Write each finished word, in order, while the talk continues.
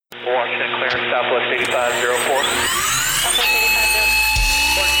Washington, clearance, Southwest 8504. Southwest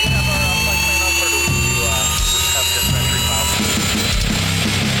 8504. Or do you have our flight plan up, or do we need to have this entry file?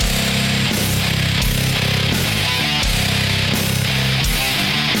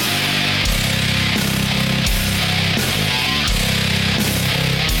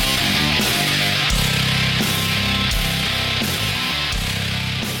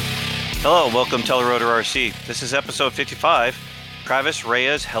 Hello, and welcome to Telerotor RC. This is episode 55, Travis,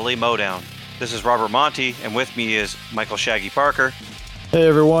 Reyes, Heli, Mowdown. This is Robert Monty, and with me is Michael Shaggy Parker. Hey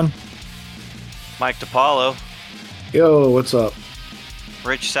everyone. Mike DiPaolo. Yo, what's up?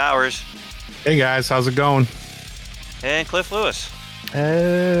 Rich Sowers. Hey guys, how's it going? And Cliff Lewis.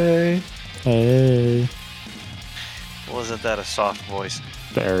 Hey. Hey. Well, isn't that a soft voice?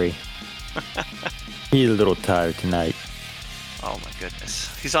 Barry. He's a little tired tonight. Oh my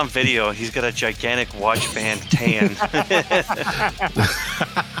goodness. He's on video. He's got a gigantic watch band tan.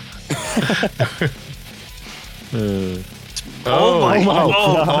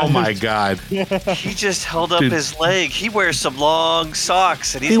 Oh my God. He just held up his leg. He wears some long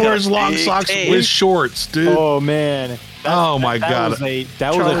socks. And He wears long socks with shorts, dude. Oh man. My God.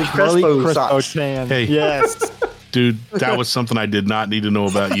 That was a Charlie Crespo tan. Hey. Yes. Dude, that was something I did not need to know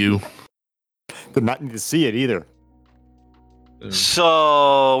about you. Did not need to see it either.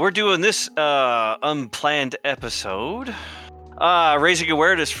 So we're doing this unplanned episode, raising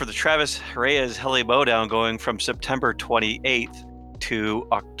awareness for the Travis Reyes Heli Mowdown going from September 28th to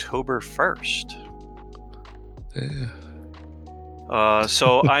October 1st.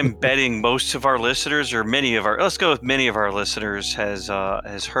 So I'm betting most of our listeners, or many of our listeners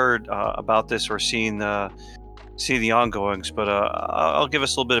has heard about this or seen the ongoings. But I'll give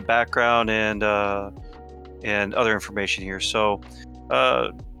us a little bit of background and other information here. So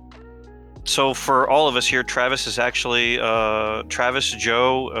for all of us here, Travis is actually Travis,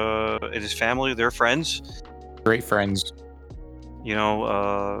 Joe, and his family. They're friends. Great friends. You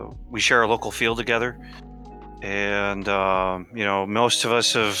know, we share a local field together, and you know, most of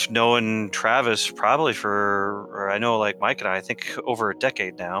us have known Travis probably or I know, like Mike and I think over a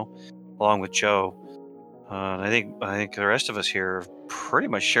decade now, along with Joe. I think the rest of us here are pretty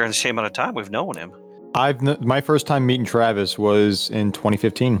much sharing the same amount of time we've known him. My first time meeting Travis was in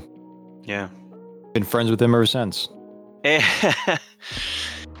 2015. Yeah. Been friends with him ever since.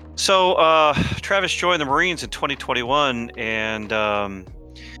 So Travis joined the Marines in 2021, and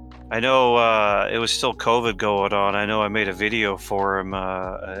I know it was still COVID going on. I know I made a video for him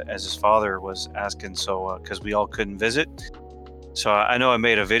as his father was asking, so because we all couldn't visit. So I know I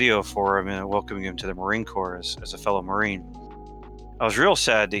made a video for him and welcoming him to the Marine Corps as a fellow Marine. I was real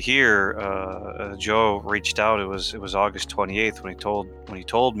sad to hear Joe reached out. It was August 28th when he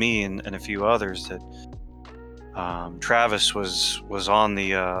told me and a few others that Travis was on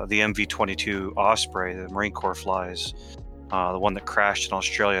the MV-22 Osprey that the Marine Corps flies, the one that crashed in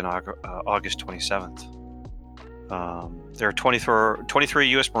Australia on August 27th. There are 23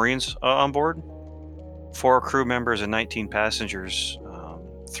 U.S. Marines on board, 4 crew members and 19 passengers.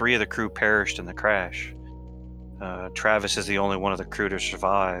 3 of the crew perished in the crash. Travis is the only one of the crew to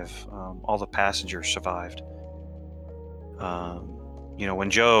survive. All the passengers survived. You know,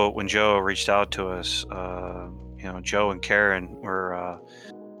 when Joe reached out to us, you know, Joe and Karen were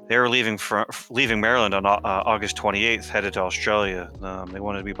leaving Maryland on August 28th, headed to Australia. They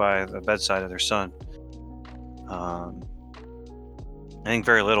wanted to be by the bedside of their son. I think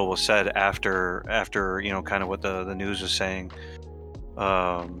very little was said after you know, kind of what the news was saying.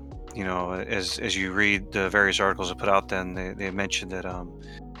 You know, as you read the various articles that put out, then they mentioned that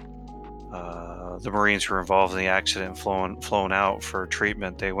the Marines who were involved in the accident flown out for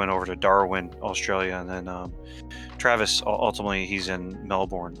treatment. They went over to Darwin, Australia, and then Travis ultimately he's in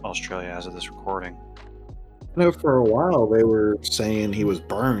Melbourne, Australia, as of this recording. I know for a while they were saying he was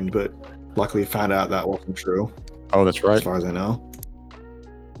burned, but luckily found out that wasn't true. Oh, that's right. As far as I know.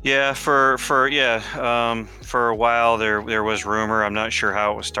 Yeah, for a while there was rumor. I'm not sure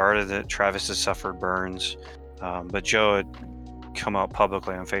how it was started that Travis has suffered burns, but Joe had come out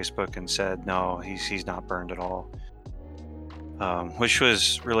publicly on Facebook and said no, he's not burned at all, which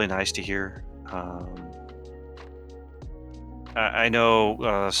was really nice to hear. I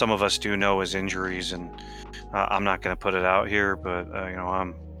know some of us do know his injuries, and I'm not going to put it out here, but you know,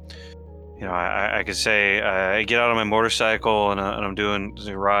 I could say I get out on my motorcycle and I'm doing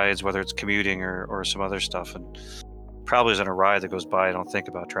rides, whether it's commuting or some other stuff, and probably isn't a ride that goes by I don't think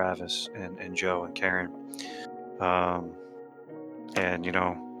about Travis and Joe and Karen, and you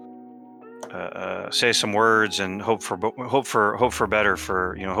know, say some words and hope for better,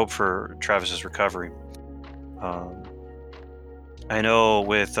 for you know, hope for Travis's recovery. I know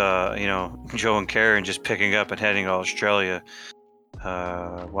with Joe and Karen just picking up and heading to Australia.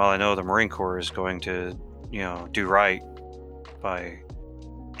 While I know the Marine Corps is going to do right by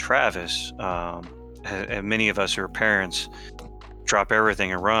Travis, and many of us who are parents drop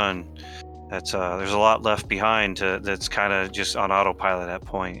everything and run. That's there's a lot left behind that's kind of just on autopilot at that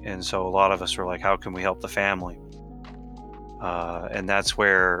point, and so a lot of us are like, how can we help the family? And that's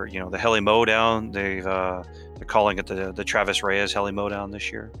where the Heli Mowdown, they're calling it the Travis Reyes Heli Mowdown this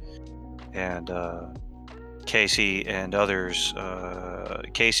year, and Casey and others.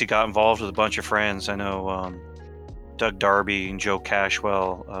 Casey got involved with a bunch of friends. I know Doug Darby and Joe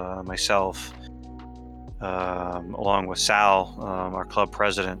Cashwell, myself, along with Sal, our club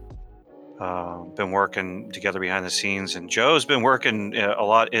president. Been working together behind the scenes, and Joe's been working a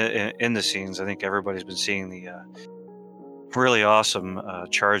lot in the scenes. I think everybody's been seeing the really awesome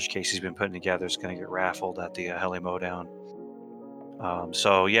charge case he's been putting together. It's going to get raffled at the Heli Mowdown.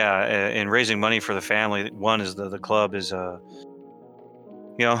 So yeah, in raising money for the family, one is the club is all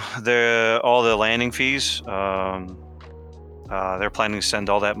the landing fees. They're planning to send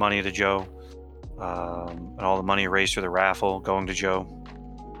all that money to Joe, and all the money raised through the raffle going to Joe.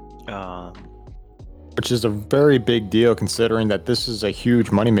 Which is a very big deal considering that this is a huge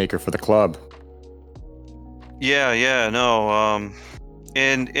moneymaker for the club. Yeah, no.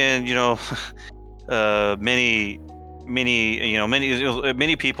 And many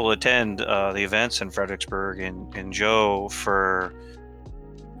people attend the events in Fredericksburg, and Joe for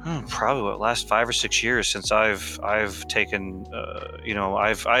probably last 5 or 6 years since I've taken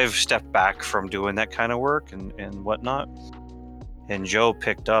I've stepped back from doing that kind of work and whatnot. And Joe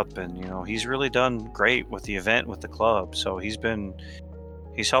picked up, and he's really done great with the event with the club. So he's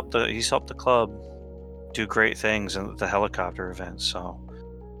helped the club do great things in the helicopter events. So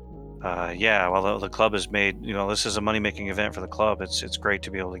well, the club has made this is a money making event for the club. It's great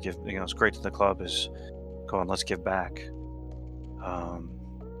to be able to give. It's great that the club is going, let's give back.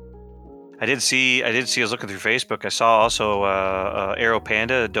 I did see. I was looking through Facebook. I saw also Aero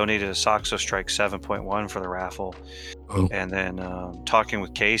Panda donated a Soxo Strike 7.1 for the raffle. Oh. And then talking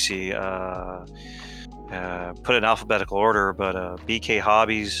with Casey, put in alphabetical order, but BK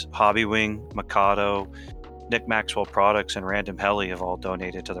Hobbies, Hobby Wing, Mikado, Nick Maxwell Products, and Random Heli have all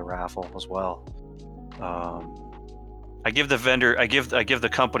donated to the raffle as well. I give the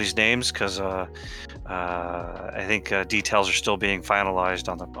company's names because I think details are still being finalized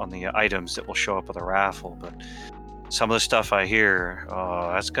on the items that will show up at the raffle. But some of the stuff I hear,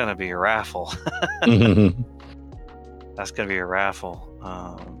 that's going to be a raffle. That's going to be a raffle.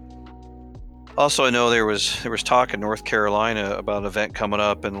 Also, I know there was talk in North Carolina about an event coming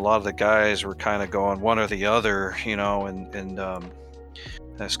up, and a lot of the guys were kind of going one or the other, and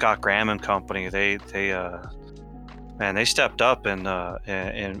the Scott Graham and company, they stepped up and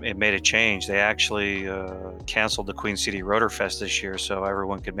it made a change. They actually canceled the Queen City Rotor Fest this year, so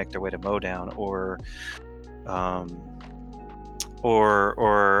everyone could make their way to Mowdown, or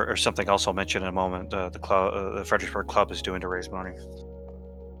something else I'll mention in a moment. The club, the Fredericksburg Club, is doing to raise money.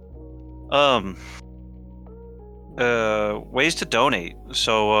 Ways to donate.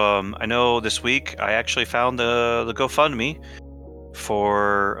 So I know this week I actually found the GoFundMe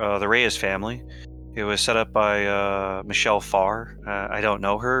for the Reyes family. It was set up by Michelle Farr. I don't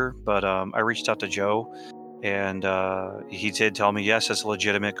know her, but I reached out to Joe, and he did tell me yes, it's a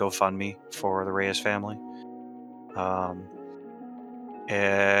legitimate GoFundMe for the Reyes family.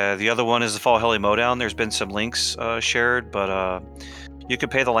 The other one is the Fall Heli Mowdown. There's been some links shared, but you can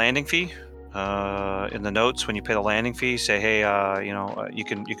pay the landing fee. In the notes, when you pay the landing fee, say, hey, you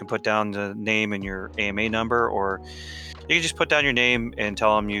can put down the name and your AMA number, or you can just put down your name and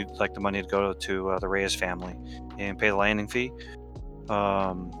tell them you'd like the money to go to the Reyes family and pay the landing fee.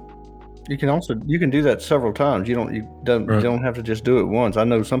 You can do that several times. You don't have to just do it once. I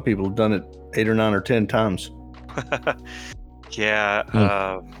know some people have done it 8 or 9 or 10 times.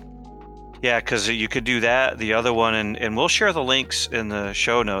 Yeah. Because you could do that. The other one, and we'll share the links in the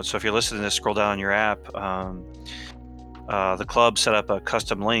show notes. So if you're listening to this, scroll down your app. The club set up a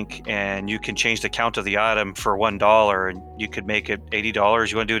custom link, and you can change the count of the item for $1, and you could make it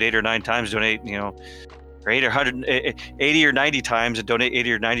 $80. You want to do it 8 or 9 times, donate, or 80 or 90 times and donate $80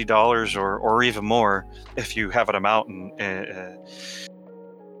 or $90, or even more if you have an amount if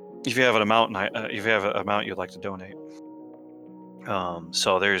you have an amount you'd like to donate.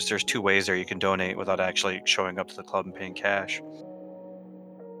 So there's 2 ways there you can donate without actually showing up to the club and paying cash.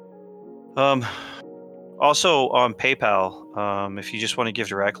 Also on PayPal, if you just want to give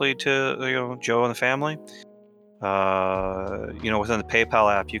directly to Joe and the family, within the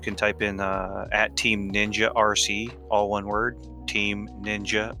PayPal app, you can type in @Team Ninja RC, all one word, Team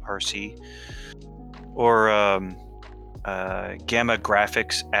Ninja RC, or Gamma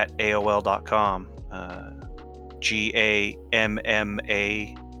Graphics at AOL.com.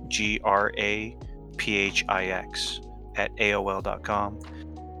 GAMMAGRAPHIX at AOL.com.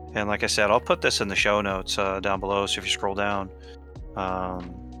 And like I said, I'll put this in the show notes down below. So if you scroll down,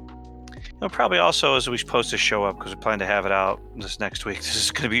 probably also as we post this show up, because we plan to have it out this next week. This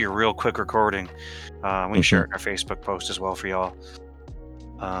is going to be a real quick recording. We can share it in our Facebook post as well for y'all.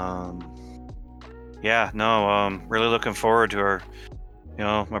 Really looking forward to our,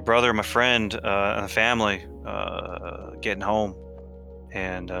 my brother, my friend, and the family getting home,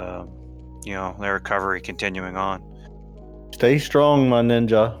 and their recovery continuing on. Stay strong, my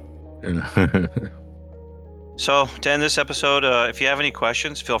ninja. So to end this episode, if you have any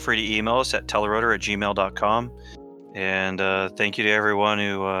questions, feel free to email us at telerotor@gmail.com. And thank you to everyone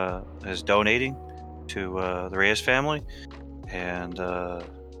who is donating to the Reyes family. And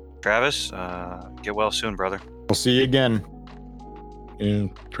Travis, get well soon, brother. We'll see you again. And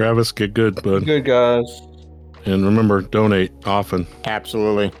Travis, get good, bud. Good, guys. And remember, donate often.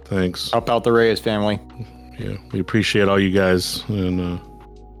 Absolutely. Thanks. Help out the Reyes family. Yeah, we appreciate all you guys, and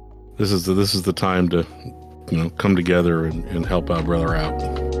this is the time to come together and help our brother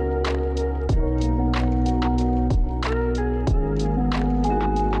out.